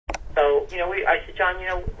I said, John,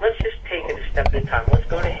 let's just take it a step at a time. Let's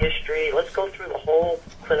go to history. Let's go through the whole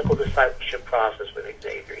clinical discipleship process with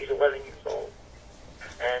Xavier. He's 11 years old.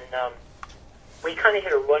 And we kind of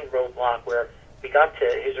hit a one roadblock where we got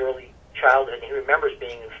to his early childhood, and he remembers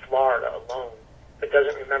being in Florida alone, but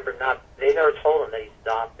doesn't remember they never told him that he's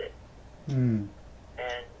adopted. Mm.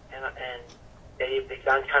 And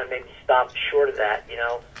John kind of made me stop short of that,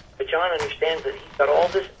 But John understands that he's got all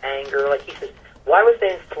this anger. Like he says, why was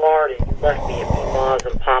they in Florida and you left me at Mima's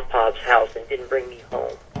and Pop-Pop's house and didn't bring me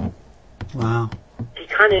home? Wow. He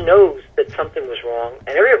kind of knows that something was wrong,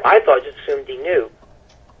 and I thought, just assumed he knew.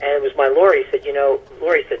 And it was my lawyer. He said,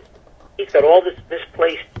 Lori said, he's got all this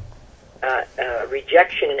misplaced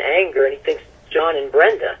rejection and anger, and he thinks it's John and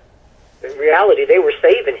Brenda. In reality, they were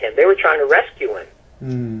saving him. They were trying to rescue him.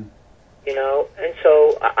 Mm. And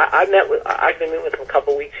so I've been meeting with him a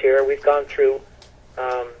couple of weeks here. We've gone through,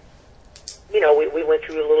 we went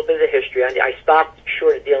through a little bit of the history. I stopped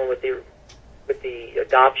short of dealing with the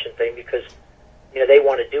adoption thing because, they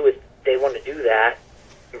want to do it. They want to do that.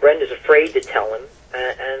 And Brenda's afraid to tell him.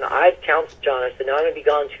 And I've counseled John. I said, no, I'm going to be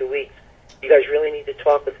gone 2 weeks. You guys really need to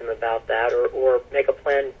talk with him about that, or make a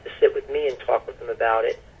plan to sit with me and talk with him about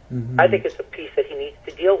it. Mm-hmm. I think it's a piece that he needs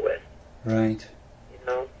to deal with. Right.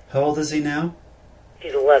 How old is he now?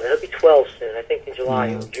 He's 11. He'll be 12 soon. I think in July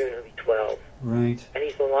Wow. or June he'll be 12. Right. And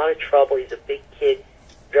he's in a lot of trouble. He's a big kid,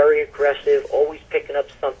 very aggressive, always picking up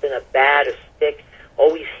something, a bat, a stick,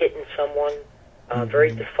 always hitting someone,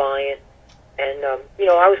 very defiant. And,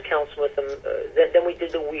 I was counseling with him. Then we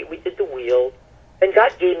did the wheel. And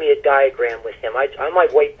God gave me a diagram with him. On my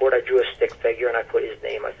whiteboard, I drew a stick figure, and I put his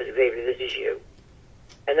name. I said, Xavier, this is you.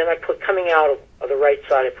 And then I put, coming out of the right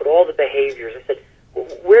side, I put all the behaviors. I said,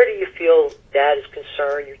 where do you feel Dad is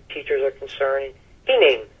concerned, your teachers are concerned? And he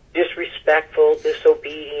named disrespectful,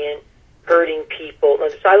 disobedient, hurting people.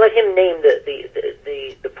 So I let him name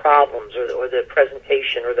the problems or the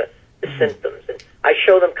presentation or the symptoms. And I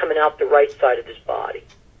show them coming out the right side of his body.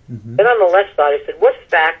 Mm-hmm. Then on the left side, I said, what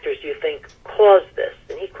factors do you think caused this?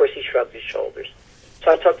 And he, of course, he shrugged his shoulders.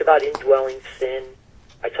 So I talked about indwelling sin.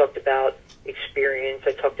 I talked about experience.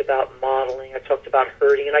 I talked about modeling. I talked about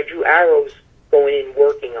hurting. And I drew arrows going in,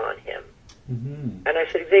 working on him. Mm-hmm. And I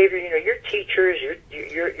said, Xavier, your teachers,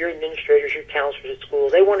 your administrators, your counselors at school,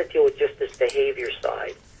 they want to deal with just this behavior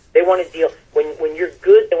side. They want to deal, when you're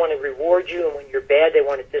good, they want to reward you, and when you're bad, they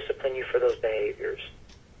want to discipline you for those behaviors.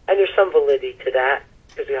 And there's some validity to that,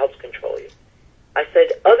 because it helps control you. I said,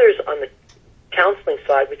 others on the counseling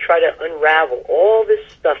side would try to unravel all this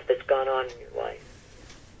stuff that's gone on in your life.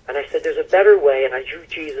 And I said, there's a better way, and I drew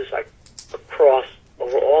Jesus across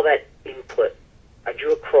over all that input. I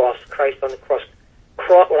drew a cross, Christ on the cross,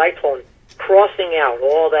 what I call him, crossing out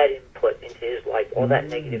all that input into his life, all that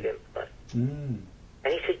negative input. Mm.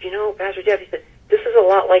 And he said, Pastor Jeff, he said, this is a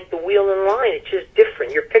lot like the wheel and line. It's just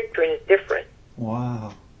different. Your picturing is different.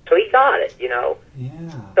 Wow. So he got it,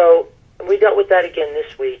 Yeah. So we dealt with that again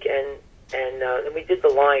this week, and we did the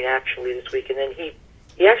line actually this week, and then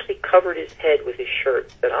he actually covered his head with his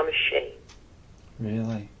shirt, said, I'm ashamed.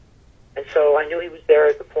 Really? And so I knew he was there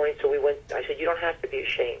at the point, so we went, I said, you don't have to be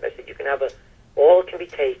ashamed. I said, you can have all can be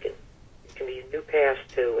taken. It can be a new past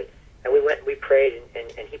too. And we went and we prayed,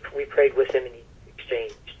 and we prayed with him, and he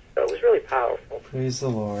exchanged. So it was really powerful. Praise the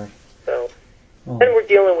Lord. So then we're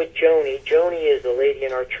dealing with Joni. Joni is a lady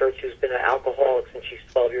in our church who's been an alcoholic since she's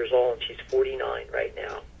 12 years old, and she's 49 right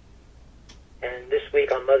now. And this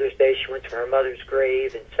week on Mother's Day, she went to her mother's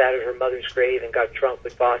grave and sat at her mother's grave and got drunk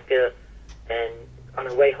with vodka, and on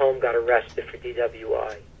her way home got arrested for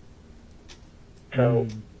DWI. So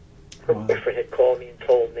her boyfriend had called me and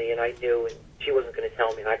told me, and I knew, and she wasn't going to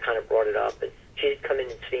tell me, and I kind of brought it up, and she did come in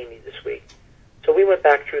and see me this week. So we went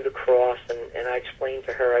back through the cross, and I explained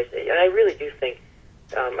to her, and I really do think,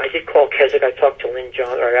 I did call Keswick. I talked to Lynn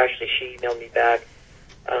John, or actually she emailed me back.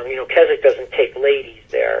 Keswick doesn't take ladies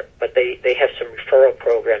there, but they have some referral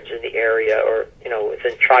programs in the area, or,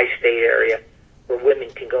 within tri-state area, where women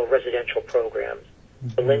can go, residential programs.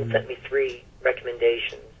 So Lynn sent me 3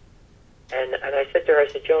 recommendations. And I said to her, I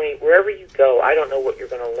said, Joni, wherever you go, I don't know what you're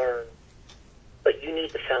going to learn, but you need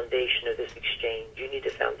the foundation of this exchange. You need the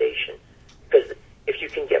foundation. Because if you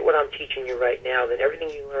can get what I'm teaching you right now, then everything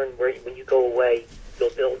you learn when you go away, you'll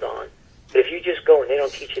build on. But if you just go and they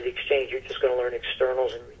don't teach you the exchange, you're just going to learn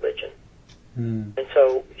externals and religion. And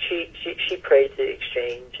so she prayed to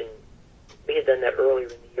exchange, and we had done that earlier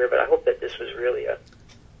in the year, but I hope that this was really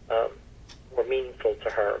more meaningful to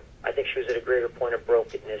her. I think she was at a greater point of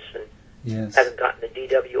brokenness and hasn't gotten the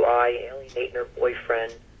DWI, alienating her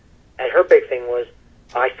boyfriend. And her big thing was,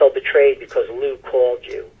 I felt betrayed because Lou called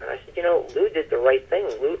you. And I said, Lou did the right thing.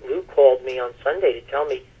 Lou called me on Sunday to tell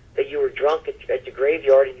me that you were drunk at the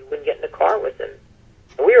graveyard and you wouldn't get in the car with him.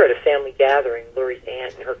 And we were at a family gathering, Lori's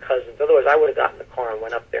aunt and her cousins. Otherwise, I would have gotten in the car and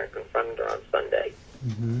went up there and confronted her on Sunday.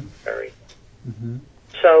 Mm-hmm.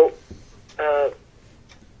 So,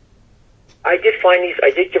 I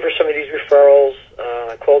did give her some of these referrals.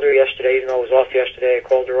 I called her yesterday, even though I was off yesterday. I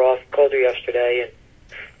called her yesterday,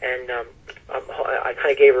 and I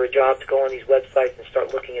kind of gave her a job to go on these websites and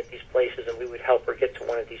start looking at these places, and we would help her get to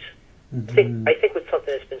one of these. I think with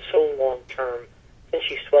something that's been so long term, since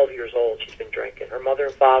she's 12 years old, she's been drinking. Her mother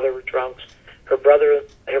and father were drunks. Her brother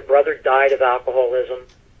died of alcoholism.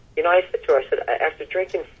 I said to her, after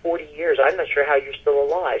drinking 40 years, I'm not sure how you're still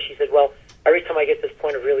alive. She said, well, every time I get to this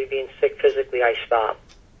point of really being sick physically, I stop.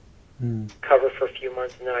 Cover for a few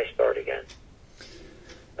months, and then I start again.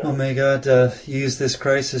 Well, may God use this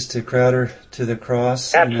crisis to crowd her to the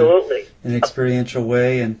cross. Absolutely. In an experiential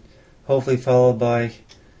way, and hopefully followed by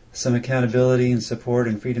some accountability and support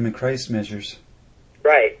and freedom in Christ measures.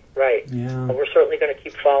 Right. Yeah. Well, we're certainly going to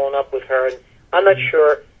keep following up with her, and I'm not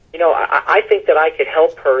sure. I think that I could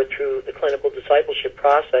help her through the clinical discipleship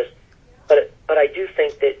process, but I do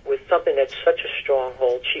think that with something that's such a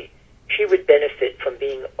stronghold, she would benefit from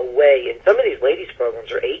being away. And some of these ladies'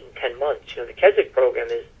 programs are 8 and 10 months. The Keswick program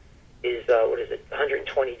is what is it?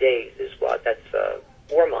 120 days is what? That's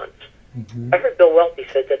 4 months. Mm-hmm. I heard Bill Welty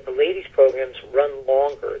said that the ladies' programs run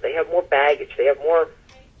longer. They have more baggage. They have more.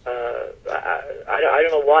 I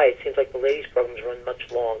don't know why. It seems like the ladies' programs run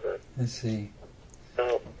much longer. I see.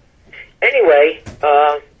 So, anyway,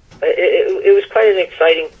 it was quite an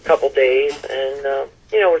exciting couple days, and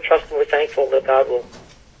we're trusting, we're thankful that God will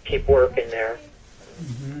keep working there.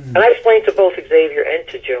 Mm-hmm. And I explained to both Xavier and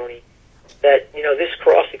to Joni that this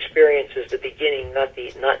cross experience is the beginning, not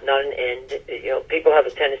an end. People have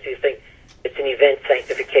a tendency to think it's an event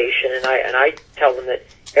sanctification, and I tell them that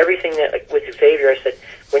everything that, like with Xavier, I said,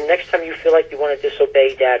 when next time you feel like you want to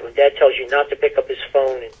disobey Dad, when Dad tells you not to pick up his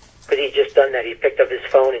phone, because he'd just done that, he picked up his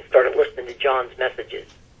phone and started listening to John's messages.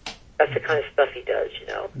 That's the kind of stuff he does,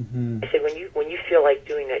 Mm-hmm. I said, when you feel like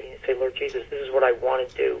doing that, you say, Lord Jesus, this is what I want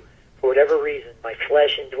to do for whatever reason, my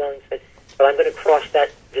flesh and dwelling sin, but I'm going to cross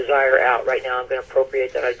that desire out right now. I'm going to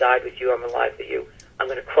appropriate that I died with you, I'm alive with you. I'm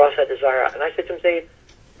going to cross that desire out. And I said to him, Dave,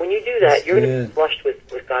 when you do that, you're going to be flushed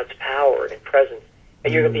with God's power and presence,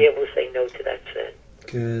 and you're going to be able to say no to that sin,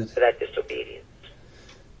 to that disobedience.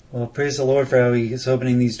 Well, praise the Lord for how He is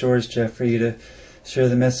opening these doors, Jeff, for you to share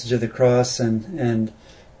the message of the cross and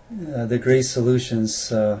the great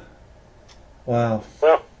solutions. Wow.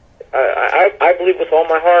 Well, I believe with all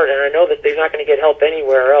my heart, and I know that they're not going to get help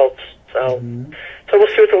anywhere else. So, so we'll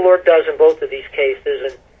see what the Lord does in both of these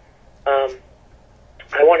cases. And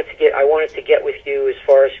I wanted to get with you as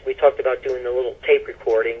far as we talked about doing the little tape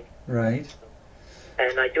recording. Right.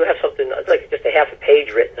 And I do have something like just a half a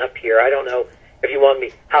page written up here. I don't know if you want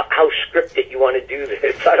me, how scripted you want to do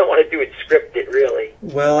this. I don't want to do it scripted, really.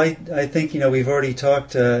 Well, I think, we've already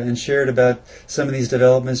talked and shared about some of these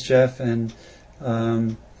developments, Jeff, and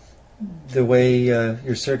the way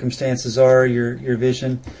your circumstances are, your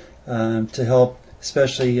vision, to help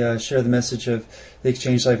especially share the message of the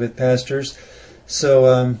Exchange Life with Pastors.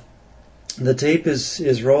 So the tape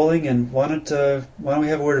is rolling, and why don't we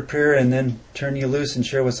have a word of prayer and then turn you loose and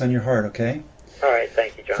share what's on your heart, okay? All right,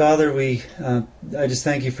 thank you, John. Father, I just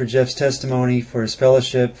thank you for Jeff's testimony, for his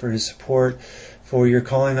fellowship, for his support, for your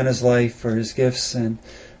calling on his life, for his gifts. And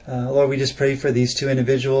Lord, we just pray for these two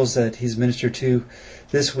individuals that he's ministered to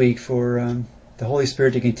this week, for the Holy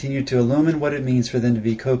Spirit to continue to illumine what it means for them to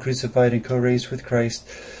be co-crucified and co-raised with Christ,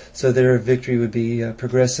 so their victory would be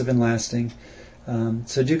progressive and lasting.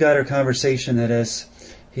 So do guide our conversation, that as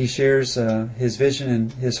he shares his vision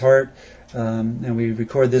and his heart, and we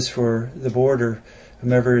record this for the board or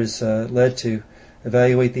whomever is led to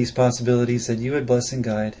evaluate these possibilities, that you would bless and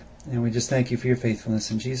guide. And we just thank you for your faithfulness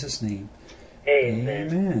in Jesus' name. Amen.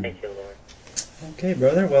 Amen. Thank you, Lord. Okay,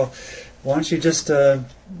 brother. Well, why don't you just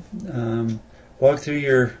walk through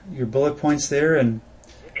your bullet points there, and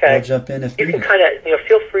I'll jump in if you can kind of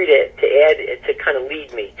feel free to add to kind of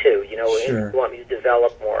lead me too. Sure. If you want me to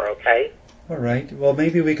develop more. Okay. All right. Well,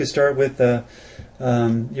 maybe we could start with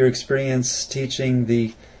your experience teaching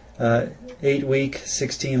the 8-week,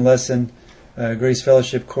 16-lesson Grace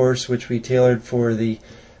Fellowship course, which we tailored for the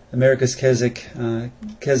America's Keswick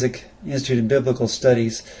Institute of Biblical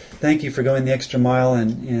Studies. Thank you for going the extra mile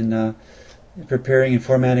in preparing and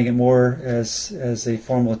formatting it more as a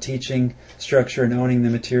formal teaching structure and owning the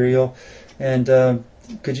material. And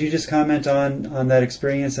could you just comment on that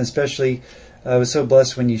experience, and especially I was so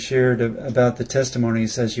blessed when you shared about the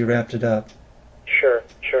testimonies as you wrapped it up. Sure.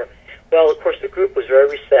 Well, of course, the group was very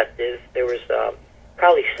receptive. There was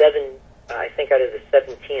probably 7, I think out of the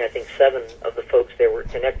 17, I think 7 of the folks there were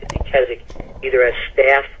connected to Keswick, either as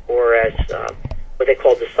staff or as what they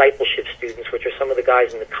call discipleship students, which are some of the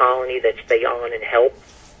guys in the colony that stay on and help.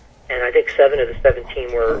 And I think 7 of the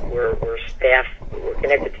 17 were staff who were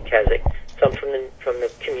connected to Keswick, some from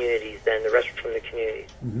the communities, and the rest were from the communities.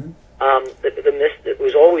 Mm-hmm. It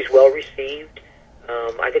was always well received.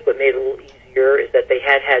 I think what made it a little easier is that they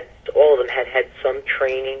all of them had some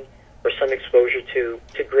training or some exposure to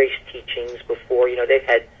grace teachings before. You know, they've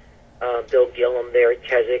had Bill Gillum there at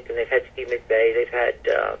Keswick, and they've had Steve McVeigh. They've had,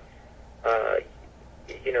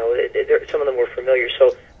 some of them were familiar.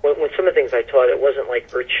 So when some of the things I taught, it wasn't like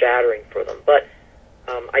earth-shattering for them. But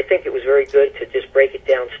I think it was very good to just break it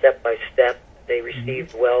down step by step. They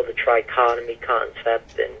received well the trichotomy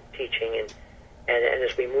concept and teaching, and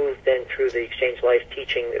as we moved then through the Exchange Life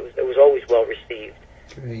teaching, it was always well received.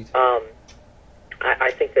 Great.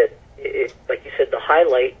 I think that, like you said, the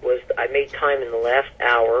highlight was I made time in the last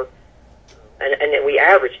hour, and then we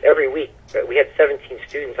averaged every week. We had 17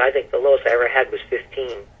 students. I think the lowest I ever had was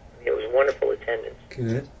 15. It was wonderful attendance.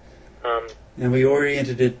 Good. And we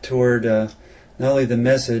oriented it toward not only the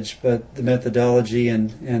message, but the methodology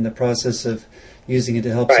and the process of using it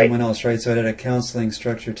to help someone else, right? So it had a counseling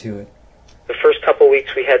structure to it. The first couple of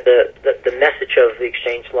weeks we had the message of the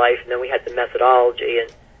Exchange Life, and then we had the methodology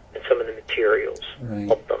and some of the materials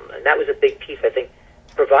helped them. And that was a big piece, I think,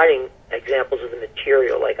 providing examples of the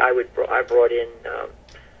material. Like I brought in,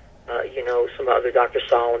 some other Dr.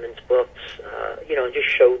 Solomon's books, and just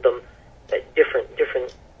showed them different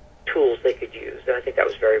tools they could use. And I think that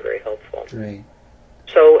was very, very helpful. Great.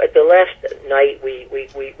 So at the last night,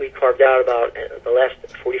 we carved out about the last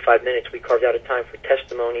 45 minutes. We carved out a time for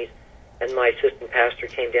testimonies, and my assistant pastor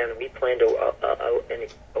came down, and we planned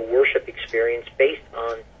a worship experience based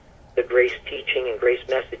on the grace teaching and grace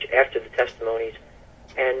message after the testimonies.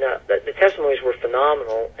 And the testimonies were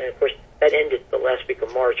phenomenal. And of course, that ended the last week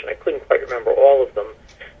of March, and I couldn't quite remember all of them.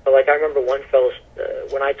 But like I remember one fellow,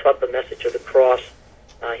 when I taught the message of the cross,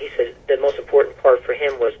 he said the most important part for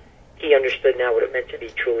him was he understood now what it meant to be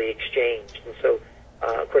truly exchanged. And so,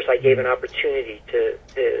 of course, I gave an opportunity to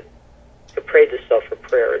pray the self for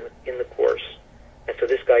prayer in the course. And so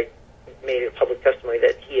this guy made a public testimony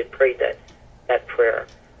that he had prayed that prayer.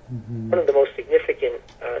 Mm-hmm. One of the most significant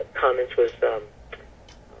comments was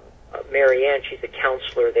Mary Ann. She's a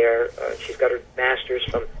counselor there. She's got her master's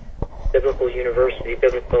from Philadelphia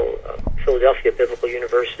Biblical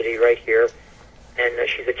University right here. And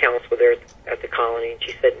she's a counselor there at the colony. And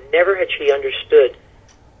she said never had she understood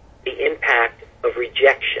the impact of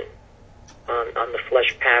rejection on the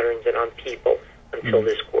flesh patterns and on people until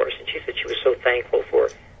this course. And she said she was so thankful for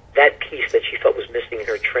that piece that she felt was missing in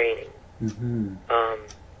her training. Mm-hmm.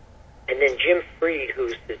 And then Jim Freed,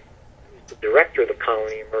 who's the director of the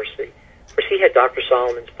Colony of Mercy, of course he had Dr.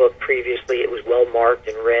 Solomon's book previously. It was well marked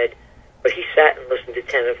and read, but he sat and listened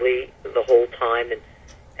attentively the whole time and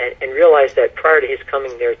realized that prior to his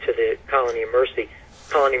coming there to the Colony of Mercy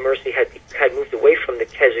had moved away from the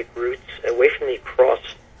Keswick roots, away from the cross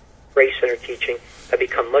grace center teaching, had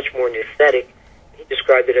become much more nouthetic. He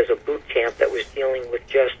described it as a boot camp that was dealing with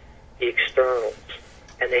just the externals.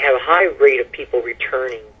 And they have a high rate of people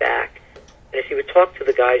returning back. And as he would talk to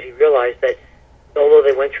the guys, he realized that although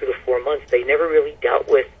they went through the 4 months, they never really dealt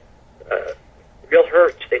with real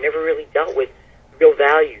hurts. They never really dealt with real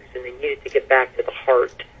values, and they needed to get back to the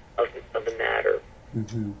heart of the matter.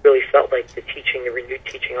 Mm-hmm. Really felt like the teaching, the renewed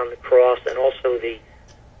teaching on the cross, and also the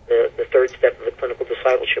third step of the clinical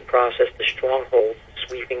discipleship process, the strongholds, to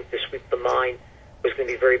sweep the mind, was going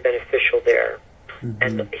to be very beneficial there. Mm-hmm.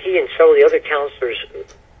 And he and several of the other counselors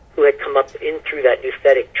who had come up in through that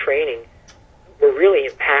nouthetic training were really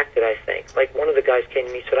impacted, I think. Like one of the guys came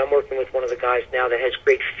to me and said, I'm working with one of the guys now that has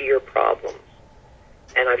great fear problems.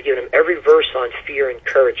 And I've given him every verse on fear and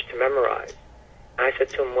courage to memorize. And I said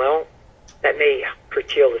to him, well, that may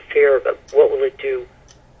curtail the fear, but what will it do?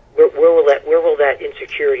 Where will that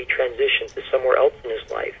insecurity transition to somewhere else in his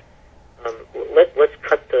life? Let's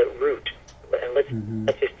cut the root, and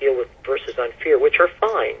let's just deal with verses on fear, which are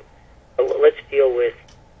fine. But let's deal with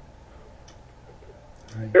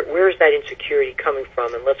where is that insecurity coming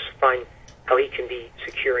from, and let's find how he can be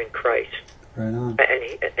secure in Christ. Right on.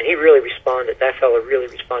 And he really responded. That fellow really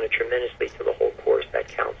responded tremendously to the whole course. That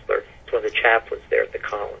counselor, he's one of the chaplains there at the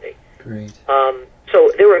colony. Great. So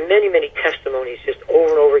there were many, many testimonies just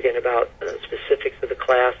over and over again about specifics of the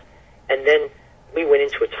class. And then we went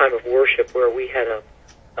into a time of worship where we had a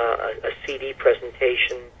CD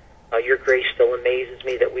presentation Your Grace Still Amazes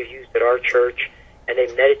Me that we've used at our church, and they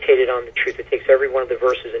meditated on the truth. It takes every one of the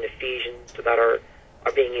verses in Ephesians about our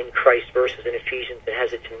being in Christ verses in Ephesians and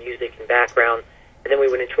has it to music and background. And then we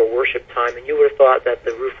went into a worship time, and you would have thought that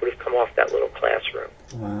the roof would have come off that little classroom.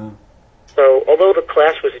 Wow. So although the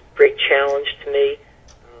class was a great challenge to me,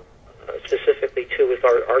 specifically, too, with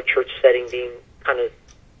our church setting being kind of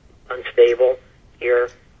unstable here,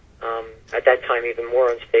 at that time even more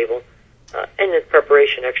unstable, and the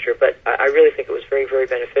preparation extra, but I really think it was very, very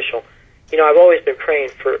beneficial. You know, I've always been praying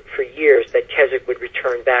for years that Keswick would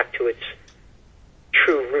return back to its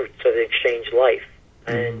true roots of the exchange life,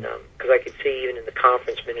 and because I could see even in the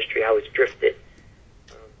conference ministry how it's drifted.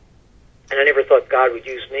 And I never thought God would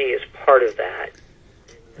use me as part of that.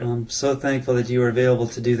 I'm so thankful that you were available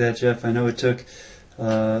to do that, Jeff. I know it took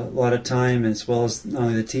a lot of time, as well as not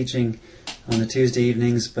only the teaching on the Tuesday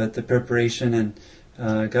evenings, but the preparation. And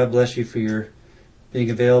God bless you for your being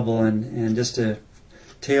available and just to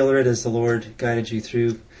tailor it as the Lord guided you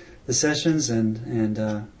through the sessions. Well,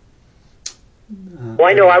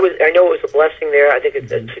 I know it was a blessing there. I think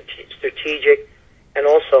it's strategic, and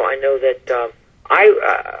also I know that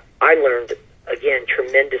I learned again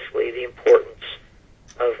tremendously the importance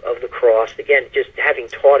of the cross. Again, just having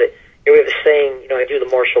taught it. You know, we have a saying. You know, I do the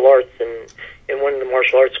martial arts, and in one of the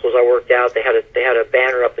martial arts schools I worked out, they had a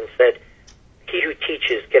banner up and said, "He who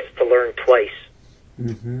teaches gets to learn twice."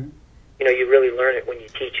 Mm-hmm. You know, you really learn it when you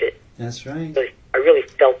teach it. That's right. So I really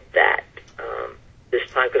felt that this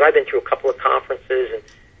time, because I've been through a couple of conferences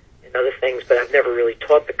and other things, but I've never really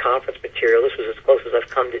taught the conference material. This was as close as I've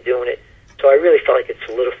come to doing it. So I really felt like it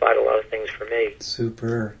solidified a lot of things for me.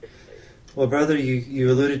 Super. Well, brother, you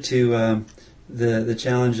alluded to the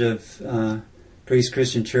challenge of Grace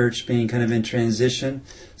Christian Church being kind of in transition.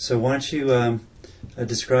 So why don't you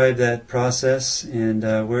describe that process and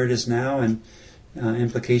where it is now and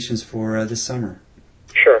implications for this summer?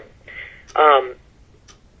 Sure.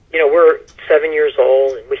 You know, we're 7 years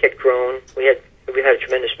old, and we had grown. We've had a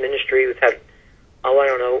tremendous ministry. We've had, I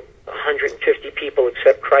don't know, 150 people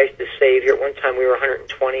accept Christ as Savior. At one time, we were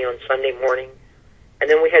 120 on Sunday morning. And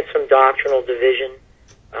then we had some doctrinal division.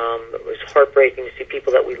 It was heartbreaking to see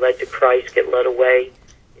people that we led to Christ get led away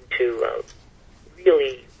into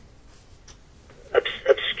really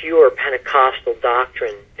obscure Pentecostal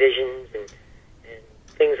doctrine, visions, and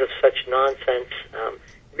things of such nonsense.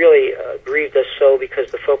 Really grieved us so, because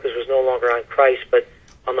the focus was no longer on Christ, but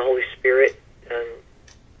on the Holy Spirit and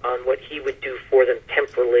on what He would do for them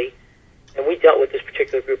temporally. And we dealt with this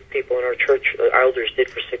particular group of people in our church. Our elders did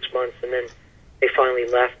for 6 months, and then they finally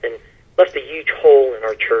left and left a huge hole in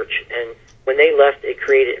our church. And when they left, it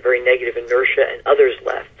created a very negative inertia, and others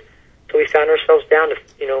left. So we found ourselves down to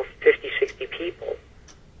 50, 60 people,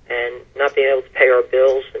 and not being able to pay our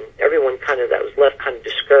bills, and everyone that was left kind of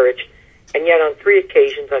discouraged. And yet on 3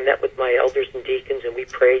 occasions I met with my elders and deacons, and we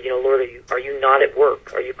prayed, Lord, are you not at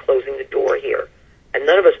work? Are you closing the door here? And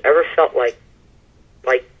none of us ever felt like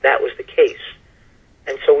that was the case.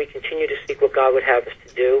 And so we continued to seek what God would have us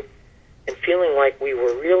to do, and feeling like we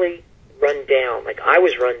were really run down, like I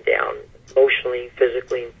was run down emotionally,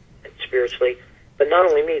 physically, and spiritually. But not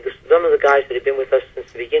only me, some of the guys that had been with us since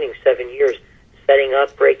the beginning, 7 years, setting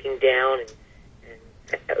up, breaking down,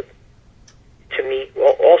 and to me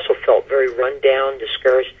also felt very run down,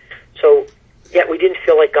 discouraged. So, yet we didn't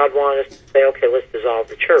feel like God wanted us to say, okay, let's dissolve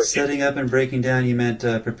the church. Setting up and breaking down, you meant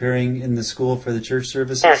preparing in the school for the church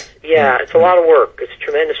services? Yes, yeah, it's a lot of work. It's a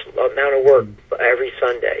tremendous amount of work every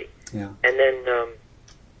Sunday. Yeah. And then,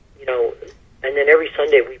 every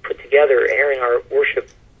Sunday we put together, Aaron, our worship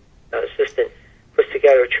assistant, puts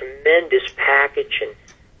together a tremendous package. And,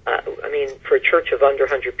 for a church of under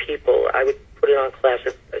 100 people, I would put it on class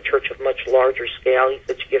at a church of much larger scale. He's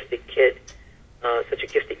such a gifted kid, such a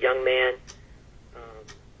gifted young man.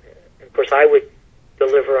 And of course, I would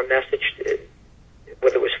deliver a message,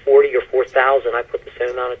 whether it was 40 or 4,000, I put the same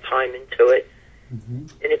amount of time into it. Mm-hmm.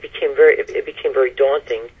 And it became very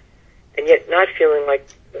daunting. And yet, not feeling like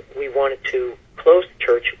we wanted to close the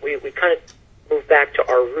church, we kind of moved back to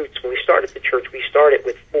our roots. When we started the church, we started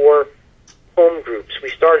with 4 home groups. We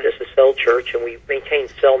started as a cell church, and we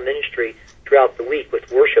maintained cell ministry throughout the week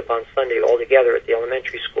with worship on Sunday all together at the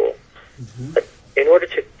elementary school. Mm-hmm. But in order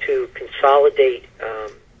to consolidate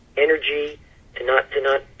energy, and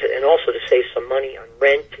also to save some money on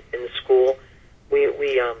rent in the school, we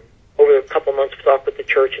over a couple months talked with the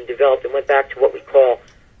church and developed and went back to what we call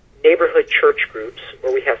neighborhood church groups,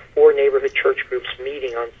 where we have 4 neighborhood church groups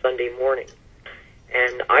meeting on Sunday morning.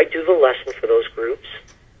 And I do the lesson for those groups.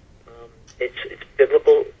 It's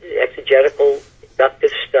biblical, exegetical, inductive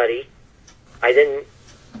study. I then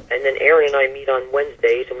and then Aaron and I meet on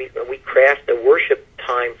Wednesdays, and we craft a worship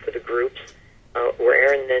time for the groups, where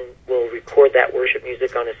Aaron then will record that worship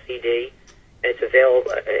music on a CD, and it's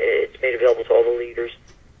available. It's made available to all the leaders.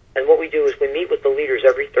 And what we do is we meet with the leaders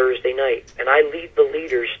every Thursday night, and I lead the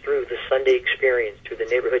leaders through the Sunday experience, through the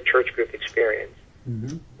neighborhood church group experience.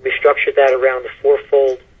 Mm-hmm. We structured that around the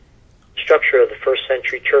fourfold structure of the first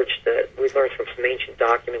century church that we learned from some ancient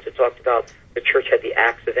documents. It talked about the church had the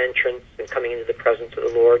acts of entrance and coming into the presence of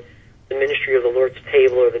the Lord, the ministry of the Lord's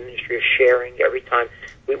table, or the ministry of sharing. Every time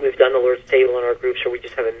we've done the Lord's table in our groups, or we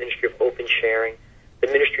just have a ministry of open sharing, the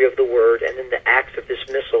ministry of the word, and then the acts of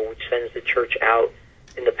dismissal, which sends the church out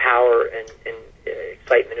in the power and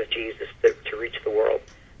excitement of Jesus to reach the world.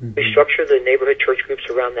 Mm-hmm. We structure the neighborhood church groups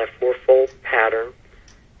around that fourfold pattern,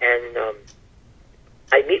 and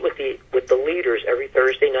I meet with the leaders every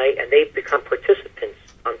Thursday night, and they become participants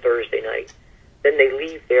on Thursday night. Then they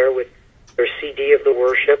leave there with their CD of the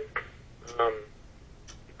worship,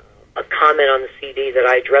 a comment on the CD that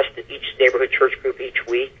I addressed at each neighborhood church group each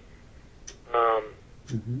week,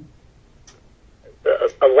 mm-hmm.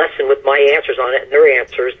 a lesson with my answers on it and their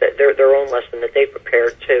answers, that their own lesson that they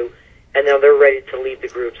prepared too, and now they're ready to lead the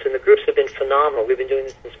groups. And the groups have been phenomenal. We've been doing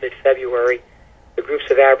this since mid-February. The groups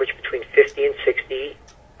have averaged between 50 and 60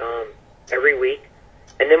 every week.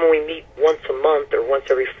 And then when we meet once a month or once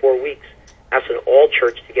every 4 weeks as an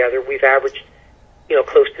all-church together, we've averaged,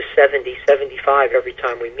 close to 70, 75 every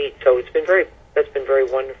time we meet. So that's been very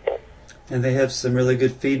wonderful. And they have some really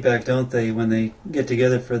good feedback, don't they, when they get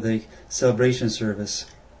together for the celebration service?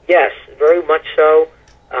 Yes, very much so.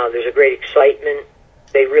 There's a great excitement.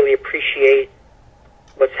 They really appreciate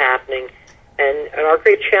what's happening. And our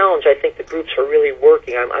great challenge, I think the groups are really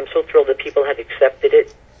working. I'm so thrilled that people have accepted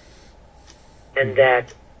it and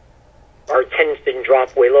that our attendance didn't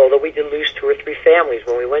drop way low, although we did lose 2 or 3 families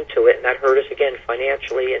when we went to it, and that hurt us again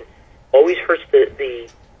financially, and always hurts the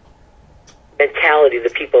mentality of the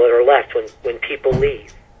people that are left when people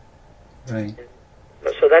leave. Right.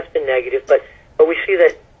 So that's been negative, but we see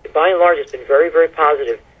that by and large it's been very, very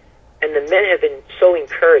positive, and the men have been so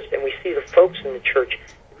encouraged, and we see the folks in the church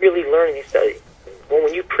really learning these studies.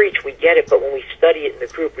 When you preach, we get it, but when we study it in the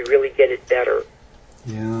group, we really get it better.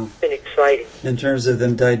 Yeah. It's been exciting. In terms of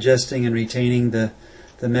them digesting and retaining the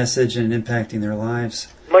message and impacting their lives.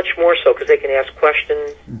 Much more so, because they can ask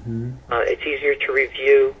questions. Mm-hmm. It's easier to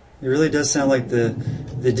review. It really does sound like the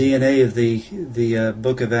DNA of the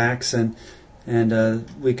Book of Acts, and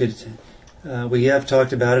we have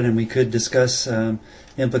talked about it, and we could discuss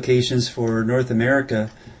implications for North America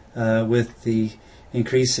with the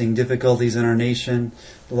increasing difficulties in our nation,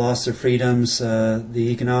 the loss of freedoms, the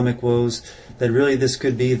economic woes. That really this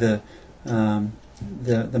could be the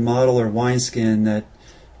model or wineskin that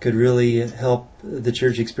could really help the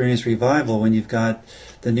church experience revival, when you've got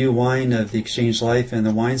the new wine of the exchanged life and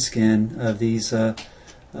the wineskin of these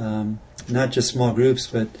not just small groups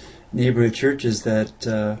but neighborhood churches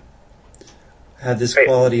that have this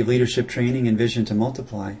quality of leadership training and vision to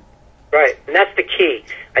multiply. Right, and that's the key.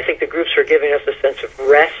 I think the groups are giving us a sense of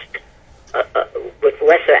rest with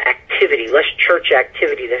less activity, less church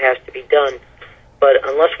activity that has to be done. But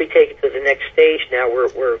unless we take it to the next stage now,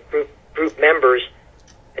 we're group members,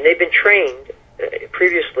 and they've been trained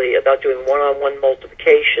previously about doing one-on-one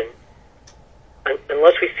multiplication.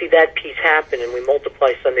 Unless we see that piece happen and we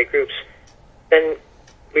multiply Sunday groups, then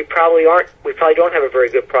we probably don't have a very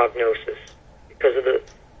good prognosis because of the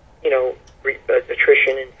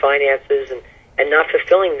attrition in finances and not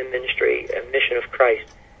fulfilling the ministry and mission of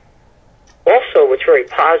Christ. Also, what's very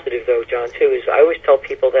positive, though, John, too, is I always tell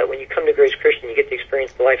people that when you come to Grace Christian, you get to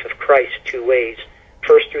experience the life of Christ 2 ways.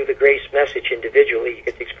 First, through the grace message individually, you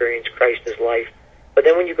get to experience Christ as life. But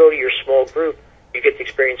then when you go to your small group, you get to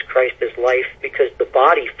experience Christ as life, because the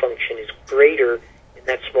body function is greater in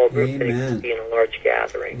that small group Amen. than it can be in a large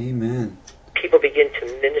gathering. Amen. People begin to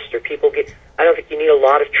minister. I don't think you need a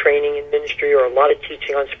lot of training in ministry or a lot of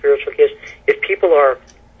teaching on spiritual gifts. If people are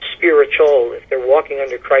spiritual, if they're walking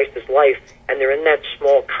under Christ as life, and they're in that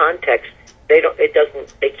small context, they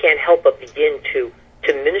can't help but begin to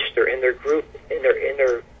minister in their group, in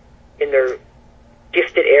their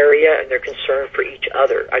gifted area, and their concern for each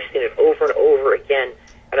other. I've seen it over and over again,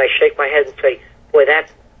 and I shake my head and say, boy,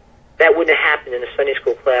 that wouldn't have happened in a Sunday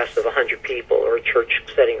school class of 100 people or a church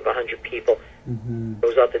setting of 100 people. Mm-hmm.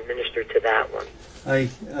 Goes up and ministered to that one.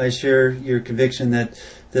 I share your conviction that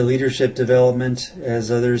the leadership development,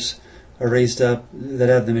 as others are raised up that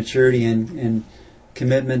have the maturity and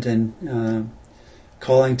commitment and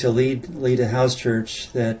calling to lead a house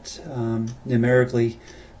church, that numerically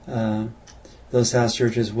those house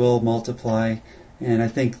churches will multiply And I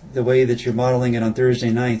think the way that you're modeling it on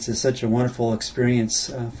Thursday nights is such a wonderful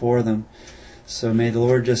experience for them. So may the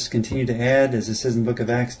Lord just continue to add, as it says in the book of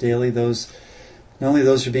Acts daily, those, not only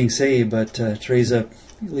those who are being saved, but to raise up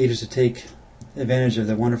leaders to take advantage of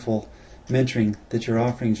the wonderful mentoring that you're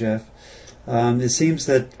offering, Jeff. It seems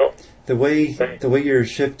that the way you're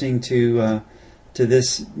shifting to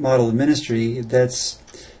this model of ministry, that's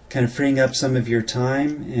kind of freeing up some of your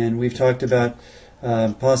time, and we've talked about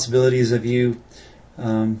possibilities of you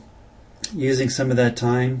using some of that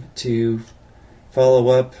time to follow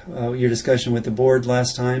up your discussion with the board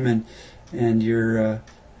last time, and your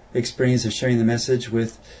experience of sharing the message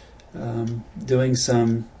with doing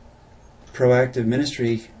some proactive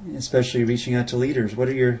ministry, especially reaching out to leaders. What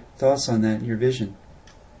are your thoughts on that and your vision?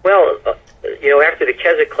 Well, after the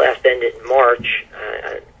Keswick class ended in March,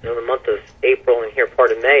 in the month of April and here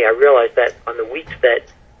part of May, I realized that on the weeks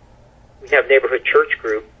that we have neighborhood church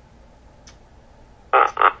group,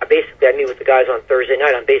 I meet with the guys on Thursday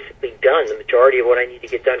night. I'm basically done. The majority of what I need to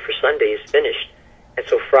get done for Sunday is finished. And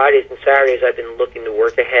so Fridays and Saturdays I've been looking to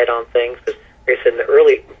work ahead on things, because like I said, in the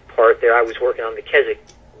early part there I was working on the Keswick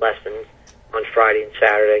lessons on Friday and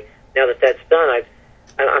Saturday. Now that that's done,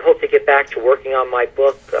 I hope to get back to working on my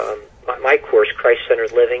book, my course,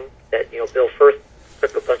 Christ-Centered Living, that Bill Firth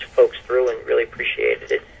took a bunch of folks through and really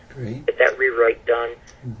appreciated it. Great. Get that rewrite done.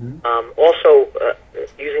 Mm-hmm. Also,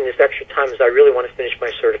 using this extra time, is I really want to finish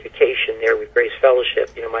my certification there with Grace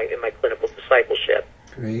Fellowship, in my clinical discipleship.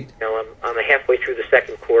 Great. I'm halfway through the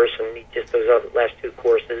second course and need just those last two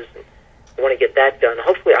courses, and I want to get that done.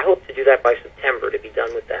 Hopefully, I hope to do that by September, to be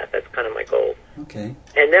done with that. That's kind of my goal. Okay.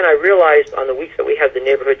 And then I realized on the weeks that we have the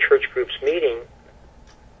neighborhood church groups meeting,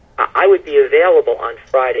 I would be available on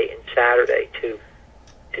Friday and Saturday to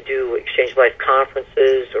do Exchange Life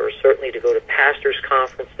conferences, or certainly to go to pastors'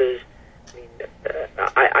 conferences. I mean,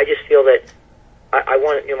 I just feel that I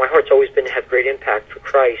want, my heart's always been to have great impact for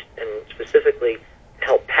Christ, and specifically to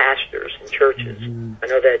help pastors and churches. Mm-hmm. I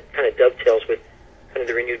know that kind of dovetails with kind of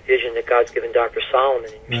the renewed vision that God's given Dr.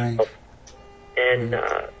 Solomon and yourself. Right. And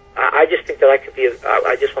I just think that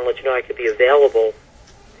I just want to let you know I could be available,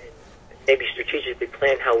 and maybe strategically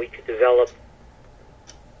plan how we could develop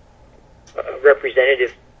a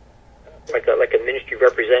representative, like a ministry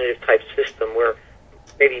representative type system, where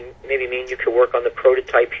maybe me and you could work on the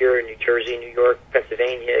prototype here in New Jersey, New York,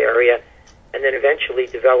 Pennsylvania area, and then eventually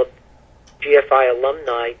develop GFI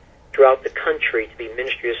alumni throughout the country to be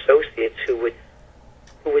ministry associates who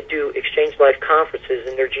would do Exchange Life conferences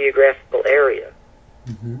in their geographical area.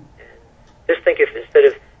 Mm-hmm. And just think, if instead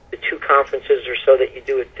of the 2 conferences or so that you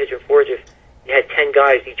do at Pigeon Forge, if you had 10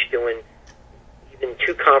 guys each doing even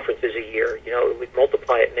 2 conferences a year, it would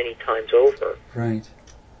multiply it many times over. Right.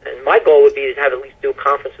 And my goal would be to have at least do a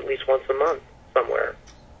conference at least once a month somewhere.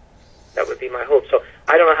 That would be my hope. So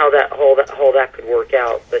I don't know how that could work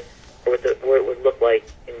out, but or what it would look like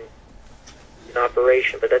in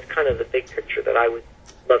operation. But that's kind of the big picture that I would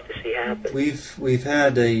love to see happen. We've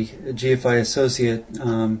had a GFI associate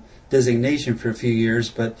designation for a few years,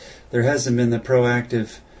 but there hasn't been the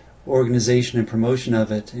proactive organization and promotion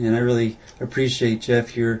of it. And I really appreciate,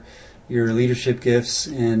 Jeff, your leadership gifts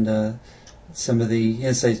and some of the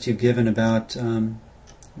insights you've given about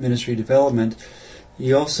ministry development.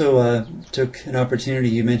 You also took an opportunity,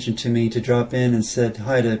 you mentioned to me, to drop in and said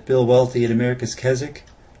hi to Bill Welty at America's Keswick.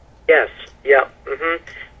 Yes, yeah. Mm-hmm.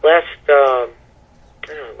 Last,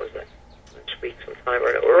 what was that? Last week sometime,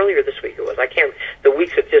 or earlier this week it was. I can't, the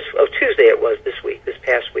weeks of Tuesday it was this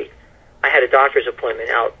past week. I had a doctor's appointment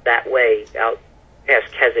out that way, out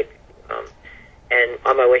past Keswick, and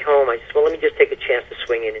on my way home I said, well, let me just take a chance to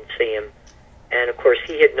swing in and see him. And of course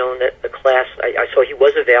he had known that the class, I saw he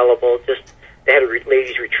was available, they had a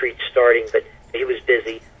ladies' retreat starting, but he was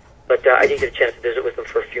busy. But I did get a chance to visit with him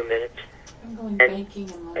for a few minutes. I'm going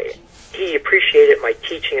baking and lunching. He appreciated my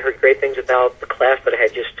teaching, heard great things about the class that I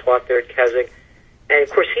had just taught there at Keswick. And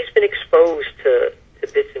of course he's been exposed to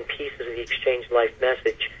bits and pieces of the Exchange Life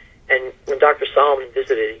message. And when Dr. Solomon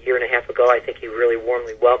visited a year and a half ago, I think he really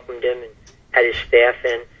warmly welcomed him and had his staff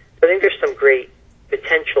in. So I think there's some great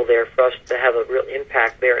potential there for us to have a real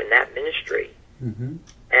impact there in that ministry. Mm-hmm.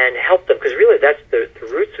 And help them, because really that's the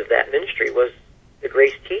roots of that ministry was the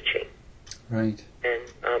grace teaching. Right.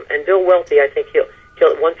 And Bill Welty, I think he'll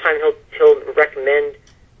at one time he'll recommend,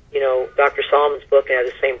 Dr. Solomon's book, and at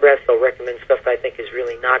the same breath he'll recommend stuff that I think is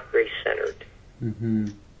really not grace centered. Mm-hmm.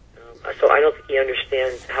 So I don't think he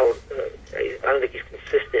understands how. I don't think he's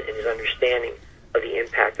consistent in his understanding of the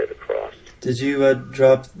impact of the cross. Did you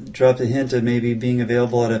drop the hint of maybe being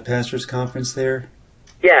available at a pastor's conference there?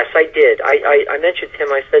 Yes, I did. I mentioned to him,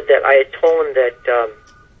 I said that I had told him that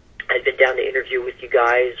I'd been down to interview with you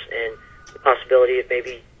guys, and the possibility of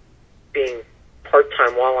maybe being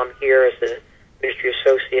part-time while I'm here as a ministry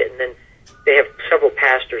associate. And then they have several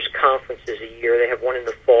pastors' conferences a year. They have one in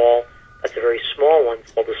the fall. That's a very small one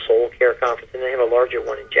called the Soul Care Conference, and they have a larger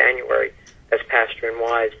one in January. That's Pastor and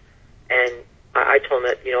Wives. And I told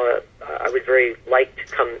them that, I would very like to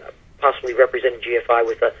come possibly represent GFI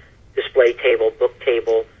with a display table, book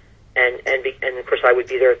table, and of course I would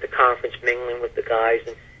be there at the conference mingling with the guys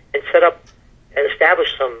and set up and establish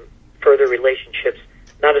some further relationships,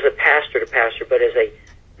 not as a pastor to pastor, but as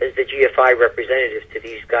the GFI representative to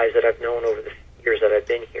these guys that I've known over the years that I've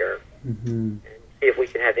been here, and see if we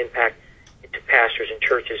can have impact into pastors and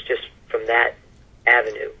churches just from that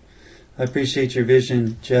avenue. I appreciate your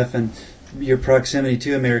vision, Jeff, and your proximity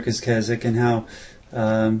to America's Keswick, and how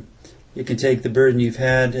you can take the burden you've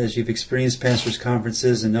had as you've experienced pastors'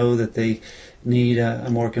 conferences and know that they need a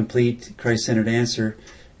more complete Christ-centered answer,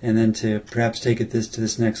 and then to perhaps take it to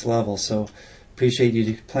this next level. So appreciate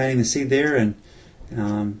you planting the seed there and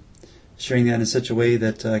sharing that in such a way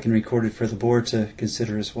that I can record it for the board to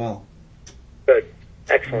consider as well. Good.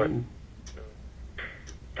 Excellent.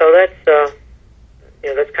 So that's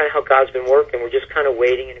that's kind of how God's been working. We're just kind of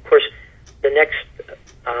waiting, and of course the next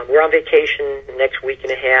we're on vacation the next week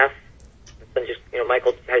and a half. And just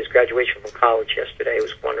Michael had his graduation from college yesterday. It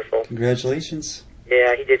was wonderful. Congratulations.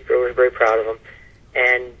 Yeah, he did. We're very proud of him.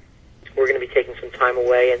 And we're going to be taking some time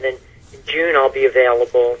away. And then in June I'll be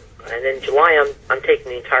available. And then July I'm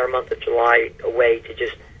taking the entire month of July away to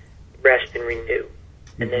just rest and renew.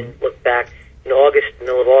 And then look back in August, the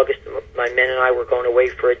middle of August. My men and I were going away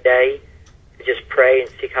for a day to just pray and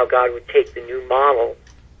seek how God would take the new model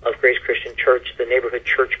of Grace Christian Church, the neighborhood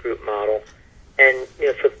church group model. And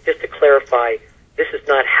so just to clarify, this is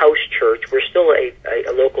not house church. We're still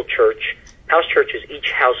a local church. House churches,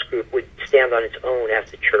 each house group would stand on its own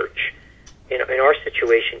as a church. In our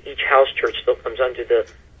situation, each house church still comes under the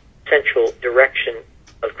central direction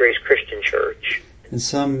of Grace Christian Church. And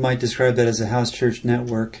some might describe that as a house church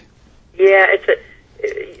network. Yeah,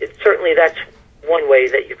 it's certainly that's one way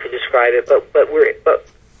that you could describe it. But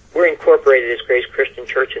we're incorporated as Grace Christian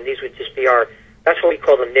Church, and these would just be our. That's what we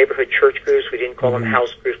call them, neighborhood church groups. We didn't call them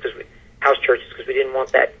house groups house churches because we didn't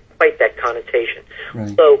want quite that connotation.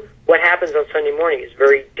 Right. So what happens on Sunday morning is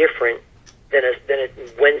very different than a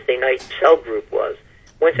Wednesday night cell group was.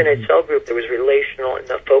 Wednesday night cell group, there was relational, and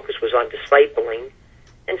the focus was on discipling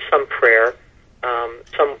and some prayer,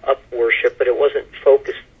 some up worship, but it wasn't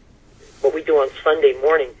focused. What we do on Sunday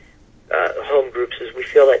morning home groups is we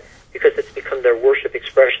feel that because it's become their worship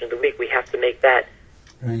expression of the week, we have to make that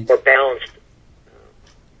more balanced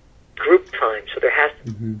group time. So there has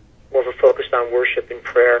to be more of a focus on worship and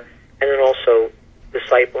prayer, and then also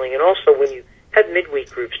discipling. And also when you have midweek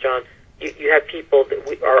groups, John, you have people that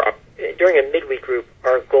during a midweek group,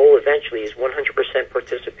 our goal eventually is 100%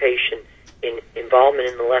 participation in involvement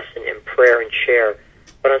in the lesson and prayer and share.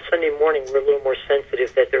 But on Sunday morning, we're a little more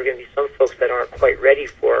sensitive that there are going to be some folks that aren't quite ready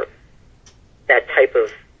for that type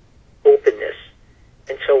of openness.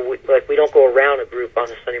 And so we don't go around a group on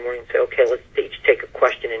a Sunday morning and say, okay, let's each take a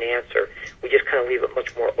question and answer. We just kind of leave it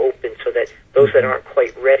much more open so that those that aren't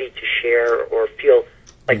quite ready to share or feel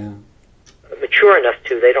like mature enough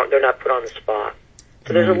to, they're not put on the spot.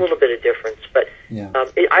 So there's a little bit of difference. But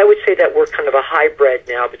I would say that we're kind of a hybrid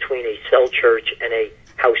now between a cell church and a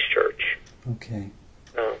house church. Okay.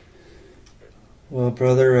 Well,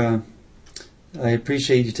 brother, I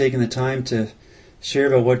appreciate you taking the time to share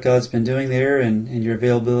about what God's been doing there and your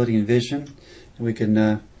availability and vision. And we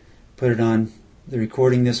can put it on the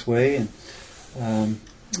recording this way. And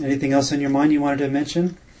anything else on your mind you wanted to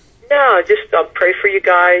mention? No, just pray for you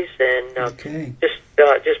guys and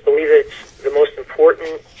just believe that it's the most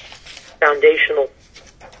important foundational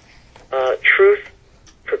truth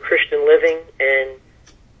for Christian living. And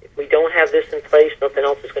if we don't have this in place, nothing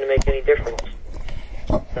else is going to make any difference.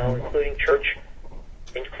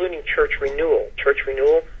 Including church renewal. Church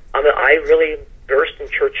renewal. I really versed in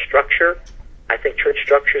church structure. I think church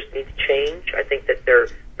structures need to change. I think that they're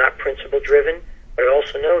not principle driven. But I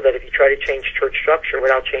also know that if you try to change church structure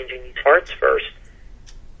without changing these hearts first,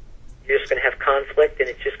 you're just going to have conflict, and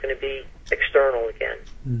it's just going to be external again.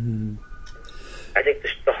 Mm-hmm. I think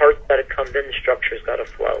the heart's got to come, then the structure's got to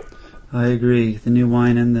flow. I agree. The new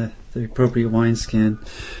wine and the appropriate wineskin.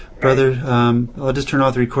 Brother, I'll just turn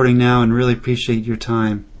off the recording now and really appreciate your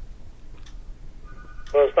time.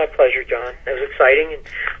 Well, it's my pleasure, John. It was exciting. And,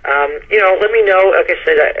 let me know. Like I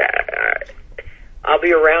said, I'll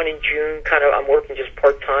be around in June. I'm working just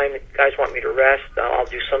part-time. If you guys want me to rest, I'll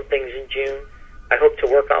do some things in June. I hope to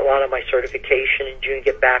work on a lot of my certification in June,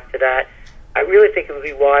 get back to that. I really think it would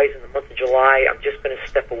be wise in the month of July. I'm just going to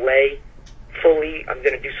step away fully. I'm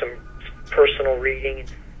going to do some personal reading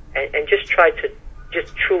and just try to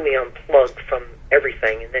just truly unplug from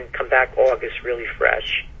everything, and then come back August really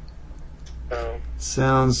fresh. So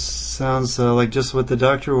sounds like just what the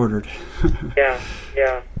doctor ordered.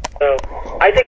 yeah. So I think